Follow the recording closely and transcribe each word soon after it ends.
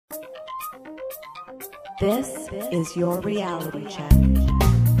This is your reality check.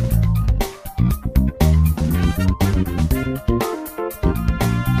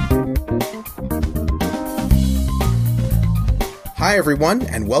 Hi everyone,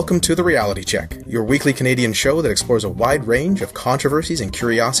 and welcome to The Reality Check, your weekly Canadian show that explores a wide range of controversies and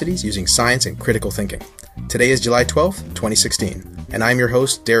curiosities using science and critical thinking. Today is July 12th, 2016, and I'm your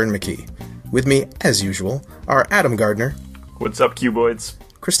host, Darren McKee. With me, as usual, are Adam Gardner. What's up, cuboids?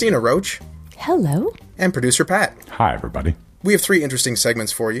 Christina Roach. Hello. And producer Pat. Hi, everybody. We have three interesting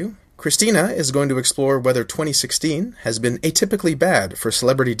segments for you. Cristina is going to explore whether 2016 has been atypically bad for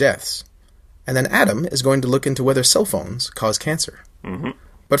celebrity deaths. And then Adam is going to look into whether cell phones cause cancer. Mm-hmm.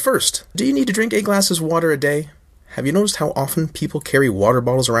 But first, do you need to drink 8 glasses of water a day? Have you noticed how often people carry water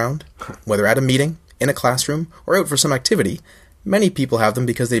bottles around? Whether at a meeting, in a classroom, or out for some activity, many people have them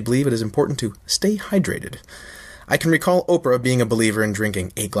because they believe it is important to stay hydrated. I can recall Oprah being a believer in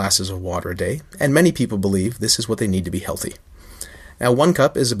drinking 8 glasses of water a day, and many people believe this is what they need to be healthy. Now, 1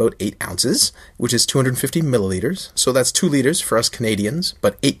 cup is about 8 ounces, which is 250 milliliters, so that's 2 liters for us Canadians,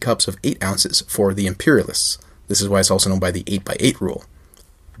 but 8 cups of 8 ounces for the imperialists. This is why it's also known by the 8x8 rule.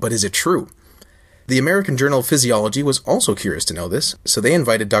 But is it true? The American Journal of Physiology was also curious to know this, so they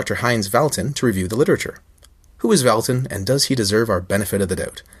invited Dr. Heinz Valton to review the literature. Who is Valton, and does he deserve our benefit of the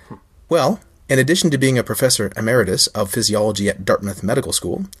doubt? Well, in addition to being a professor emeritus of physiology at Dartmouth Medical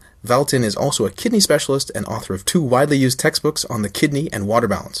School, Valton is also a kidney specialist and author of 2 widely used textbooks on the kidney and water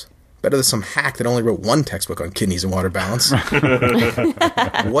balance. Better than some hack that only wrote 1 textbook on kidneys and water balance.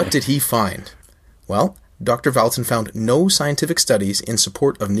 What did he find? Well, Dr. Valton found no scientific studies in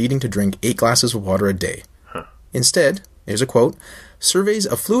support of needing to drink 8 glasses of water a day. Instead, here's a quote, "Surveys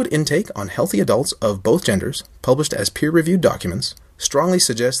of fluid intake on healthy adults of both genders, published as peer-reviewed documents, strongly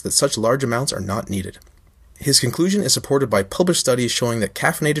suggest that such large amounts are not needed." His conclusion is supported by published studies showing that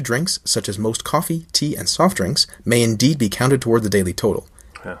caffeinated drinks, such as most coffee, tea, and soft drinks, may indeed be counted toward the daily total.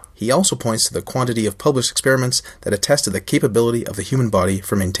 He also points to the quantity of published experiments that attest to the capability of the human body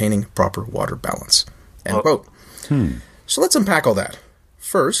for maintaining proper water balance. End quote. So let's unpack all that.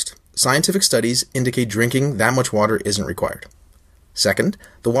 First, scientific studies indicate drinking that much water isn't required. Second,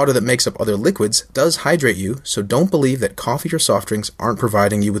 the water that makes up other liquids does hydrate you, so don't believe that coffee or soft drinks aren't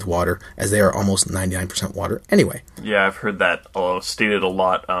providing you with water, as they are almost 99% water anyway. Yeah, I've heard that stated a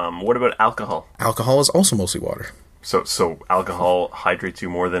lot. What about alcohol? Alcohol is also mostly water. So alcohol hydrates you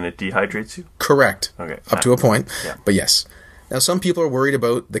more than it dehydrates you? Correct. Okay. Up to a point, yeah. But yes. Now, some people are worried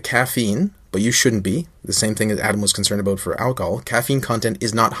about the caffeine, but you shouldn't be. The same thing that Adam was concerned about for alcohol. Caffeine content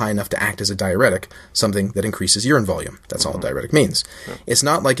is not high enough to act as a diuretic, something that increases urine volume. That's all a diuretic means. Yeah. It's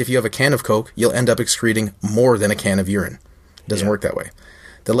not like if you have a can of Coke, you'll end up excreting more than a can of urine. It doesn't work that way.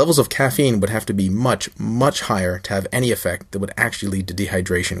 The levels of caffeine would have to be much, much higher to have any effect that would actually lead to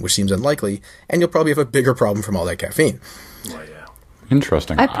dehydration, which seems unlikely, and you'll probably have a bigger problem from all that caffeine. Well, yeah.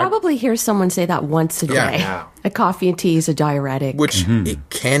 Interesting. I probably hear someone say that once a day. Yeah. A coffee and tea is a diuretic. Which it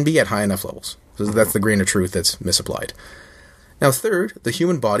can be at high enough levels. So that's the grain of truth that's misapplied. Now, third, the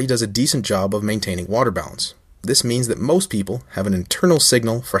human body does a decent job of maintaining water balance. This means that most people have an internal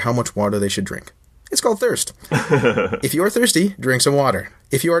signal for how much water they should drink. It's called thirst. If you are thirsty, drink some water.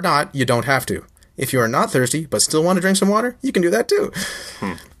 If you are not, you don't have to. If you are not thirsty but still want to drink some water, you can do that too.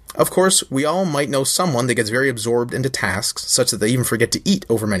 Of course, we all might know someone that gets very absorbed into tasks such that they even forget to eat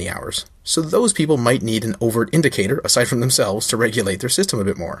over many hours. So those people might need an overt indicator, aside from themselves, to regulate their system a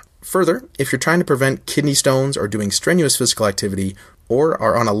bit more. Further, if you're trying to prevent kidney stones or doing strenuous physical activity, or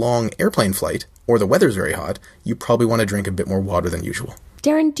are on a long airplane flight, or the weather's very hot, you probably want to drink a bit more water than usual.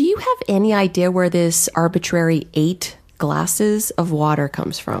 Darren, do you have any idea where this arbitrary 8 glasses of water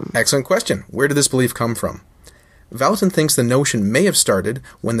comes from? Excellent question. Where did this belief come from? Valton thinks the notion may have started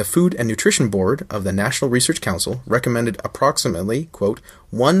when the Food and Nutrition Board of the National Research Council recommended approximately, quote,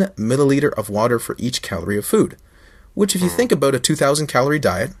 1 milliliter of water for each calorie of food, which if you think about a 2,000 calorie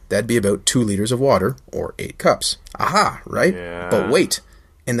diet, that'd be about 2 liters of water, or 8 cups. Aha, right? Yeah. But wait.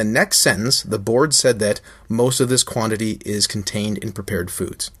 In the next sentence, the board said that most of this quantity is contained in prepared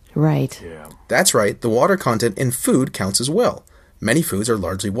foods. Right. Yeah. That's right, the water content in food counts as well. Many foods are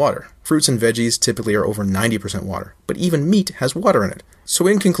largely water. Fruits and veggies typically are over 90% water, but even meat has water in it. So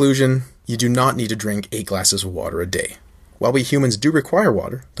in conclusion, you do not need to drink 8 glasses of water a day. While we humans do require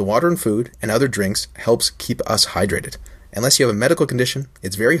water, the water in food and other drinks helps keep us hydrated. Unless you have a medical condition,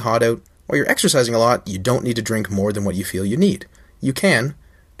 it's very hot out, or you're exercising a lot, you don't need to drink more than what you feel you need. You can,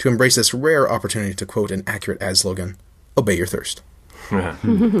 to embrace this rare opportunity to quote an accurate ad slogan, obey your thirst.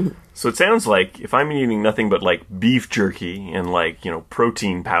 So it sounds like if I'm eating nothing but like beef jerky and like,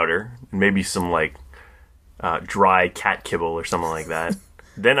 protein powder and maybe some like dry cat kibble or something like that,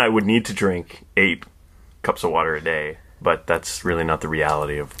 then I would need to drink 8 cups of water a day, but that's really not the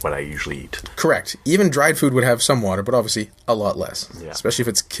reality of what I usually eat. Correct. Even dried food would have some water, but obviously a lot less. Yeah. Especially if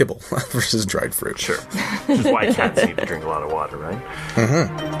it's kibble versus dried fruit. Sure. Which is why cats need to drink a lot of water, right?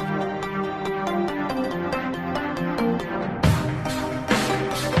 Mm-hmm.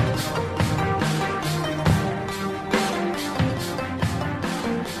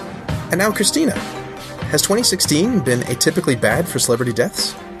 And now, Cristina, has 2016 been atypically bad for celebrity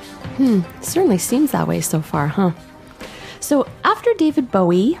deaths? Certainly seems that way so far, huh? So after David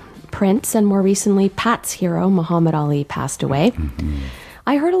Bowie, Prince, and more recently Pat's hero, Muhammad Ali, passed away,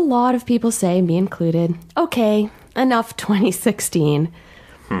 I heard a lot of people say, me included, okay, enough 2016.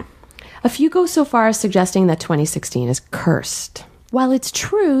 A few go so far as suggesting that 2016 is cursed. While it's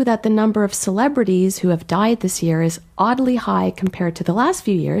true that the number of celebrities who have died this year is oddly high compared to the last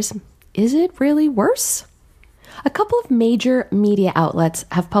few years, is it really worse? A couple of major media outlets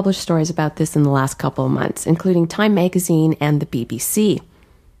have published stories about this in the last couple of months, including Time magazine and the BBC.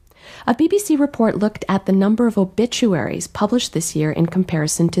 A BBC report looked at the number of obituaries published this year in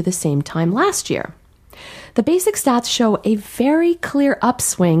comparison to the same time last year. The basic stats show a very clear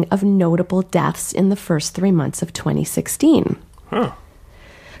upswing of notable deaths in the first 3 months of 2016.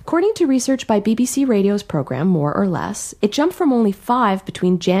 According to research by BBC Radio's program, More or Less, it jumped from only 5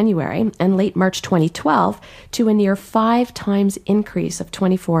 between January and late March 2012 to a near 5 times increase of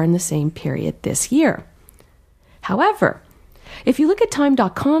 24 in the same period this year. However, if you look at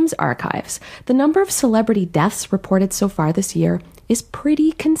Time.com's archives, the number of celebrity deaths reported so far this year is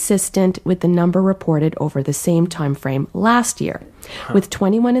pretty consistent with the number reported over the same time frame last year, with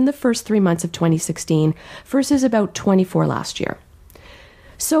 21 in the first 3 months of 2016 versus about 24 last year.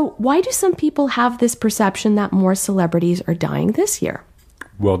 So why do some people have this perception that more celebrities are dying this year?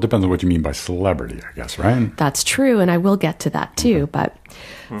 Well, it depends on what you mean by celebrity, I guess, right? That's true, and I will get to that too. But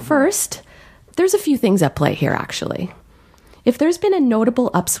first, there's a few things at play here, actually. If there's been a notable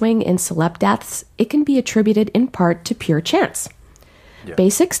upswing in celeb deaths, it can be attributed in part to pure chance. Yeah.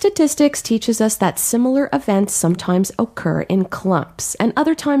 Basic statistics teaches us that similar events sometimes occur in clumps, and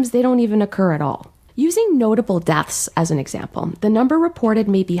other times they don't even occur at all. Using notable deaths as an example, the number reported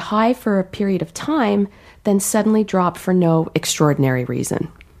may be high for a period of time, then suddenly drop for no extraordinary reason.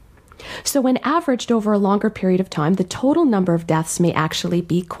 So when averaged over a longer period of time, the total number of deaths may actually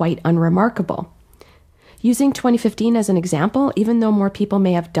be quite unremarkable. Using 2015 as an example, even though more people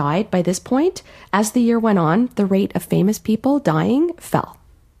may have died by this point, as the year went on, the rate of famous people dying fell.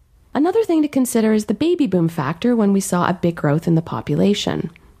 Another thing to consider is the baby boom factor when we saw a big growth in the population.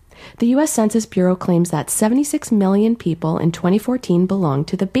 The U.S. Census Bureau claims that 76 million people in 2014 belonged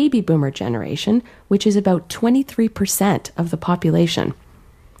to the baby boomer generation, which is about 23% of the population.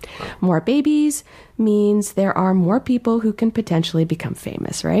 More babies means there are more people who can potentially become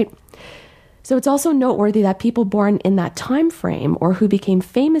famous, right? So it's also noteworthy that people born in that time frame or who became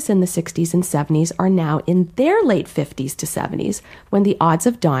famous in the 60s and 70s are now in their late 50s to 70s when the odds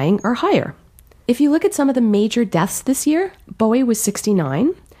of dying are higher. If you look at some of the major deaths this year, Bowie was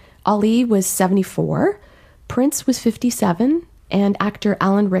 69, Ali was 74, Prince was 57, and actor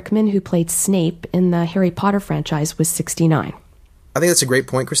Alan Rickman, who played Snape in the Harry Potter franchise, was 69. I think that's a great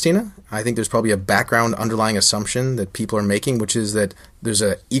point, Cristina. I think there's probably a background underlying assumption that people are making, which is that there's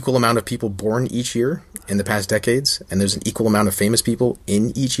an equal amount of people born each year in the past decades, and there's an equal amount of famous people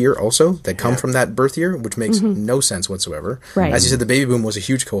in each year also that come from that birth year, which makes no sense whatsoever. Right. As you said, the baby boom was a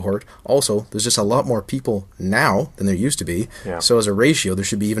huge cohort. Also, there's just a lot more people now than there used to be. Yeah. So as a ratio, there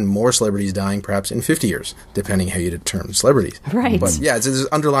should be even more celebrities dying perhaps in 50 years, depending how you determine celebrities. Right. But yeah, it's this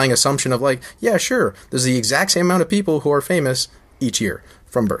underlying assumption of like, yeah, sure, there's the exact same amount of people who are famous each year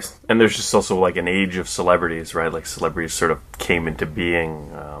from birth. And there's just also like an age of celebrities, right? Like celebrities sort of came into being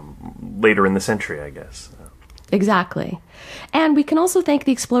later in the century, I guess. Exactly. And we can also thank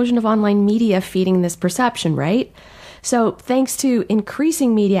the explosion of online media feeding this perception, right? So thanks to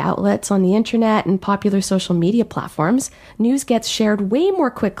increasing media outlets on the internet and popular social media platforms, news gets shared way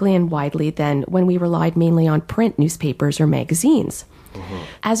more quickly and widely than when we relied mainly on print newspapers or magazines.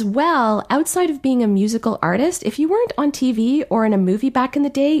 As well, outside of being a musical artist, if you weren't on TV or in a movie back in the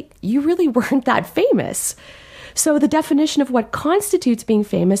day, you really weren't that famous. So the definition of what constitutes being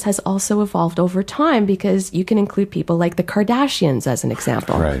famous has also evolved over time because you can include people like the Kardashians as an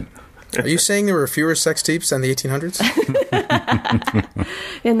example. Right. Are you saying there were fewer sex tapes than the 1800s?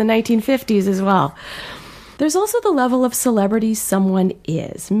 In the 1950s as well. There's also the level of celebrity someone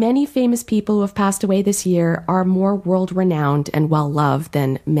is. Many famous people who have passed away this year are more world-renowned and well-loved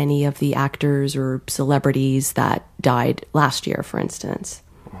than many of the actors or celebrities that died last year, for instance.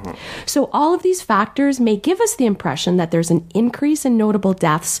 So all of these factors may give us the impression that there's an increase in notable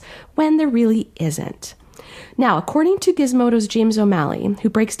deaths when there really isn't. Now, according to Gizmodo's James O'Malley, who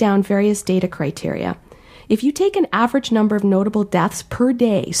breaks down various data criteria, if you take an average number of notable deaths per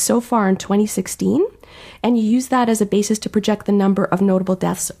day so far in 2016, and you use that as a basis to project the number of notable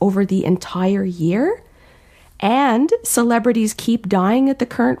deaths over the entire year, and celebrities keep dying at the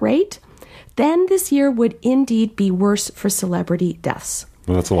current rate, then this year would indeed be worse for celebrity deaths.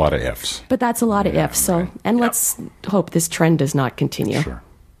 Well, that's a lot of ifs. But that's a lot of ifs. So, and let's hope this trend does not continue. Sure.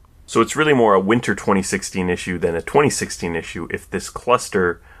 So it's really more a winter 2016 issue than a 2016 issue if this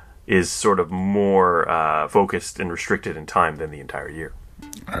cluster is sort of more focused and restricted in time than the entire year.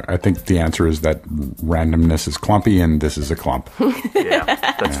 I think the answer is that randomness is clumpy and this is a clump. Yeah,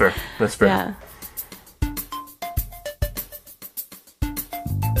 that's fair. That's fair. Yeah.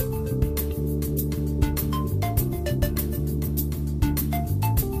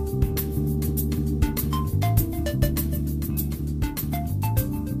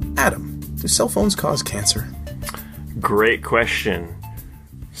 Adam, do cell phones cause cancer? Great question.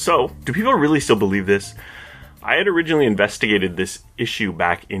 So, do people really still believe this? I had originally investigated this issue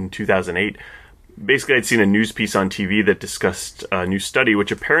back in 2008. Basically, I'd seen a news piece on TV that discussed a new study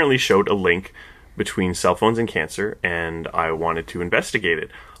which apparently showed a link between cell phones and cancer, and I wanted to investigate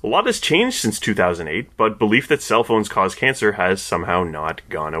it. A lot has changed since 2008, but belief that cell phones cause cancer has somehow not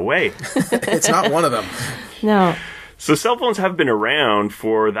gone away. It's not one of them. No. So cell phones have been around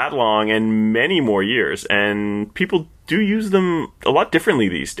for that long and many more years, and people do use them a lot differently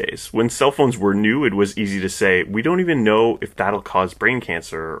these days. When cell phones were new, it was easy to say, we don't even know if that'll cause brain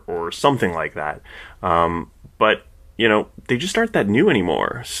cancer or something like that. But, you know, they just aren't that new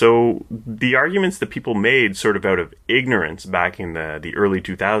anymore. So the arguments that people made sort of out of ignorance back in the early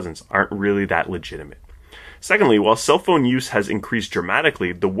 2000s aren't really that legitimate. Secondly, while cell phone use has increased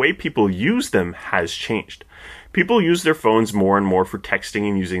dramatically, the way people use them has changed. People use their phones more and more for texting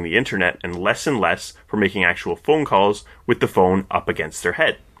and using the internet, and less for making actual phone calls with the phone up against their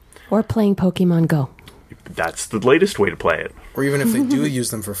head. Or playing Pokemon Go. That's the latest way to play it. Or even if they do use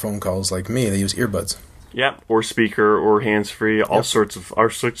them for phone calls like me, they use earbuds. Yeah, or speaker, or hands-free, all sorts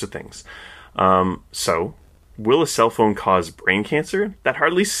of things. So, will a cell phone cause brain cancer? That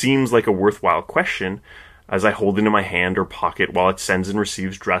hardly seems like a worthwhile question, as I hold it in my hand or pocket while it sends and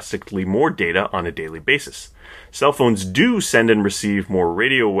receives drastically more data on a daily basis. Cell phones do send and receive more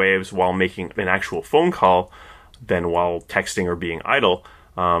radio waves while making an actual phone call than while texting or being idle.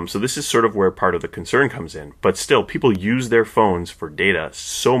 So this is sort of where part of the concern comes in. But still, people use their phones for data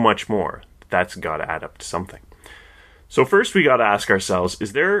so much more. That's got to add up to something. So first, we got to ask ourselves,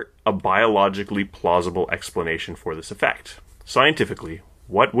 is there a biologically plausible explanation for this effect? Scientifically,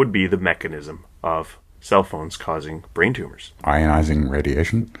 what would be the mechanism of cell phones causing brain tumors? Ionizing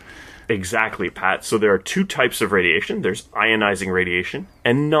radiation? Exactly, Pat. So there are two types of radiation. There's ionizing radiation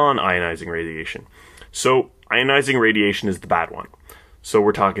and non-ionizing radiation. So ionizing radiation is the bad one. So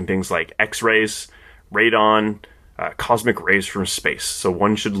we're talking things like X-rays, radon, cosmic rays from space. So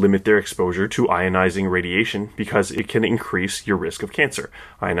one should limit their exposure to ionizing radiation because it can increase your risk of cancer.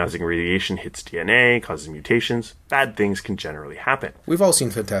 Ionizing radiation hits DNA, causes mutations. Bad things can generally happen. We've all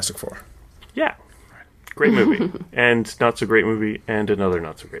seen Fantastic Four. Yeah. Great movie. And not so great movie. And another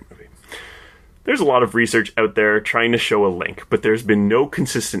not so great movie. There's a lot of research out there trying to show a link, but there's been no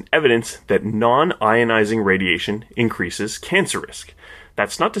consistent evidence that non-ionizing radiation increases cancer risk.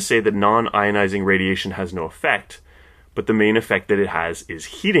 That's not to say that non-ionizing radiation has no effect, but the main effect that it has is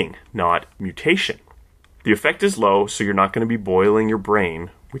heating, not mutation. The effect is low, so you're not going to be boiling your brain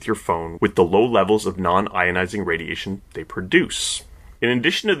with your phone with the low levels of non-ionizing radiation they produce. In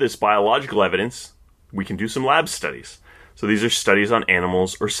addition to this biological evidence, we can do some lab studies. So these are studies on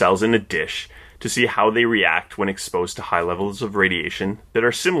animals or cells in a dish to see how they react when exposed to high levels of radiation that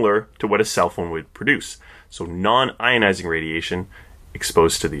are similar to what a cell phone would produce. So non-ionizing radiation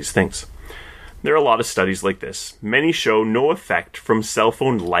exposed to these things. There are a lot of studies like this. Many show no effect from cell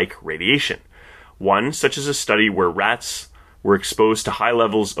phone-like radiation. One, such as a study where rats were exposed to high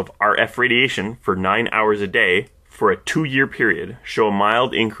levels of RF radiation for 9 hours a day for a 2-year period, show a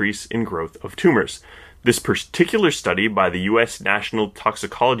mild increase in growth of tumors. This particular study by the U.S. National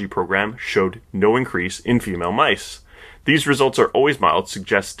Toxicology Program showed no increase in female mice. These results are always mild,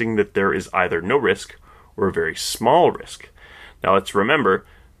 suggesting that there is either no risk or a very small risk. Now let's remember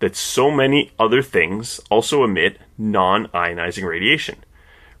that so many other things also emit non-ionizing radiation.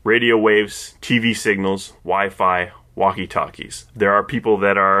 Radio waves, TV signals, Wi-Fi, walkie-talkies. There are people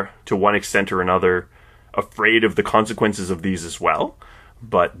that are, to one extent or another, afraid of the consequences of these as well,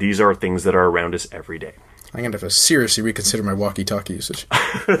 but these are things that are around us every day. I'm going to have to seriously reconsider my walkie-talkie usage.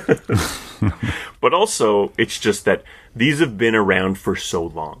 But also, it's just that these have been around for so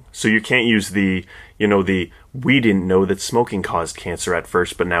long. So you can't use the we didn't know that smoking caused cancer at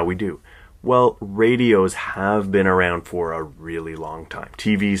first, but now we do. Well, radios have been around for a really long time.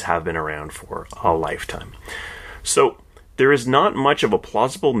 TVs have been around for a lifetime. So there is not much of a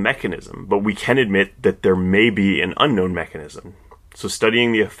plausible mechanism, but we can admit that there may be an unknown mechanism. So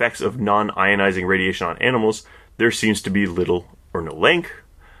studying the effects of non-ionizing radiation on animals, there seems to be little or no link.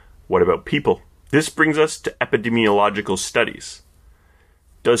 What about people? This brings us to epidemiological studies.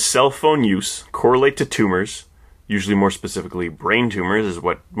 Does cell phone use correlate to tumors? Usually more specifically, brain tumors is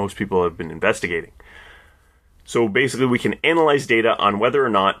what most people have been investigating. So basically we can analyze data on whether or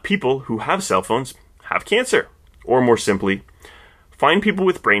not people who have cell phones have cancer. Or more simply, find people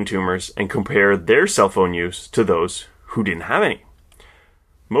with brain tumors and compare their cell phone use to those who didn't have any.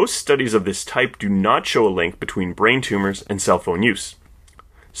 Most studies of this type do not show a link between brain tumors and cell phone use.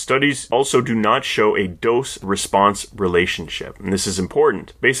 Studies also do not show a dose-response relationship, and this is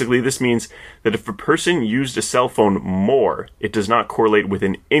important. Basically, this means that if a person used a cell phone more, it does not correlate with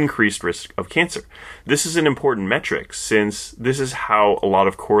an increased risk of cancer. This is an important metric, since this is how a lot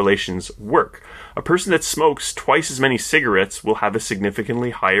of correlations work. A person that smokes twice as many cigarettes will have a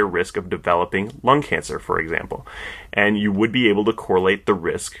significantly higher risk of developing lung cancer, for example, and you would be able to correlate the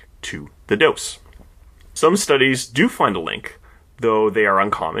risk to the dose. Some studies do find a link, though they are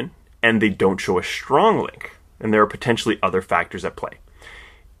uncommon, and they don't show a strong link, and there are potentially other factors at play.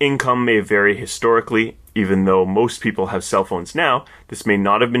 Income may vary historically, even though most people have cell phones now, this may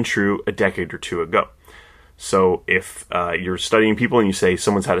not have been true a decade or two ago. So if you're studying people and you say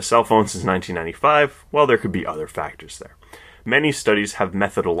someone's had a cell phone since 1995, well, there could be other factors there. Many studies have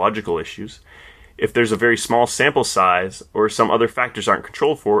methodological issues. If there's a very small sample size or some other factors aren't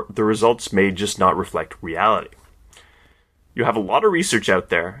controlled for, the results may just not reflect reality. You have a lot of research out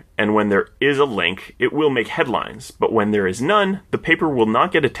there, and when there is a link, it will make headlines, but when there is none, the paper will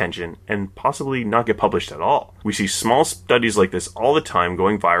not get attention and possibly not get published at all. We see small studies like this all the time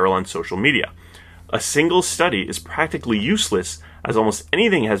going viral on social media. A single study is practically useless, as almost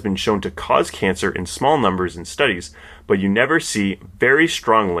anything has been shown to cause cancer in small numbers in studies, but you never see very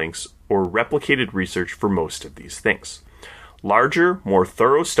strong links or replicated research for most of these things. Larger, more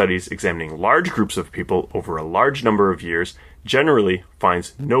thorough studies examining large groups of people over a large number of years generally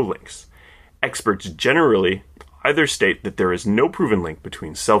finds no links. Experts generally either state that there is no proven link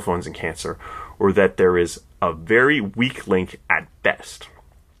between cell phones and cancer, or that there is a very weak link at best.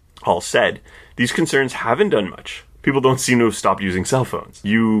 All said, these concerns haven't done much. People don't seem to have stopped using cell phones.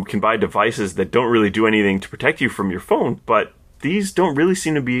 You can buy devices that don't really do anything to protect you from your phone, but these don't really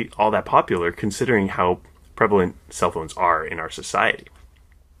seem to be all that popular considering how prevalent cell phones are in our society.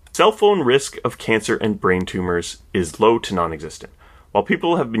 Cell phone risk of cancer and brain tumors is low to non-existent. While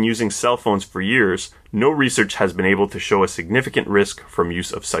people have been using cell phones for years, no research has been able to show a significant risk from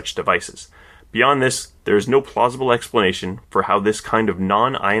use of such devices. Beyond this, there is no plausible explanation for how this kind of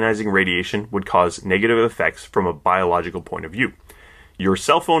non-ionizing radiation would cause negative effects from a biological point of view. Your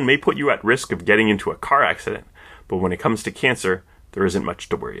cell phone may put you at risk of getting into a car accident, but when it comes to cancer, there isn't much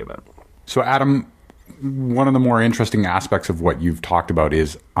to worry about. So, Adam, one of the more interesting aspects of what you've talked about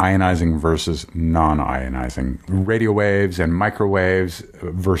is ionizing versus non-ionizing. Radio waves and microwaves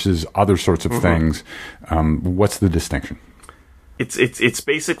versus other sorts of things. What's the distinction? It's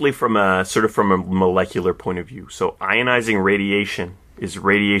basically from a molecular point of view. So ionizing radiation is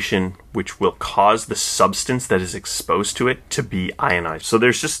radiation which will cause the substance that is exposed to it to be ionized. So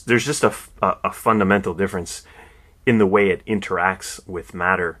there's just a fundamental difference in the way it interacts with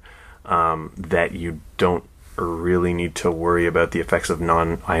matter. That you don't really need to worry about the effects of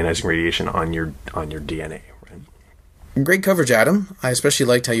non-ionizing radiation on your DNA. Right? Great coverage, Adam. I especially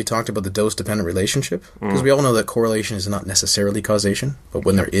liked how you talked about the dose-dependent relationship, because we all know that correlation is not necessarily causation, but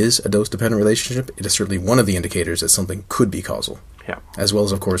when there is a dose-dependent relationship, it is certainly one of the indicators that something could be causal. Yeah. As well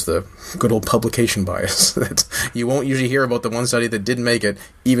as, of course, the good old publication bias that you won't usually hear about the one study that didn't make it,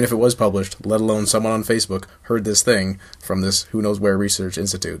 even if it was published, let alone someone on Facebook heard this thing from this who knows where research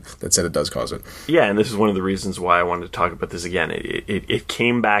institute that said it does cause it. Yeah, and this is one of the reasons why I wanted to talk about this again. It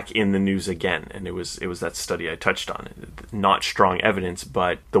came back in the news again, and it was that study I touched on. Not strong evidence,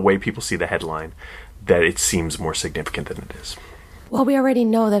 but the way people see the headline, that it seems more significant than it is. Well, we already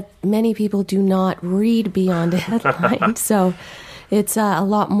know that many people do not read beyond a headline, so it's a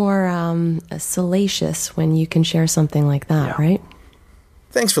lot more salacious when you can share something like that, right?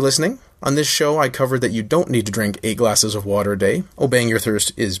 Thanks for listening. On this show, I covered that you don't need to drink 8 glasses of water a day. Obeying your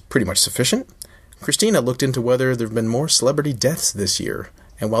thirst is pretty much sufficient. Cristina looked into whether there have been more celebrity deaths this year,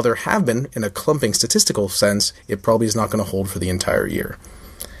 And while there have been, in a clumping statistical sense, it probably is not going to hold for the entire year.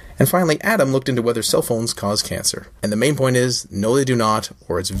 And finally, Adam looked into whether cell phones cause cancer. And the main point is, no they do not,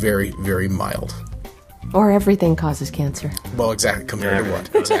 or it's very, very mild. Or everything causes cancer. Well, exactly. Compared to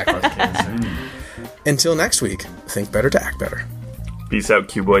what? Exactly. Until next week, think better to act better. Peace out,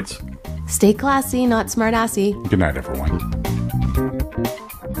 cuboids. Stay classy, not smartassy. Good night, everyone.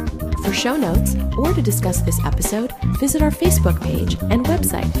 For show notes, or to discuss this episode, visit our Facebook page and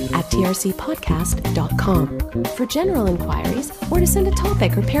website at trcpodcast.com. For general inquiries, or to send a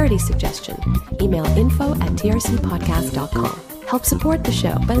topic or parody suggestion, email info@trcpodcast.com. Help support the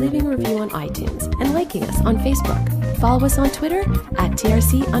show by leaving a review on iTunes and liking us on Facebook. Follow us on Twitter at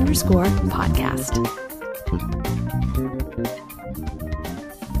TRC_podcast.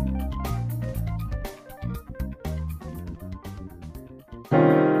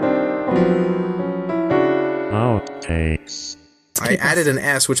 Outtakes. I added an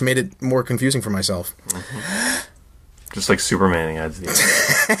S, which made it more confusing for myself. Just like Superman adds the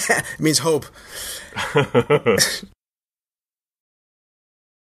It means hope.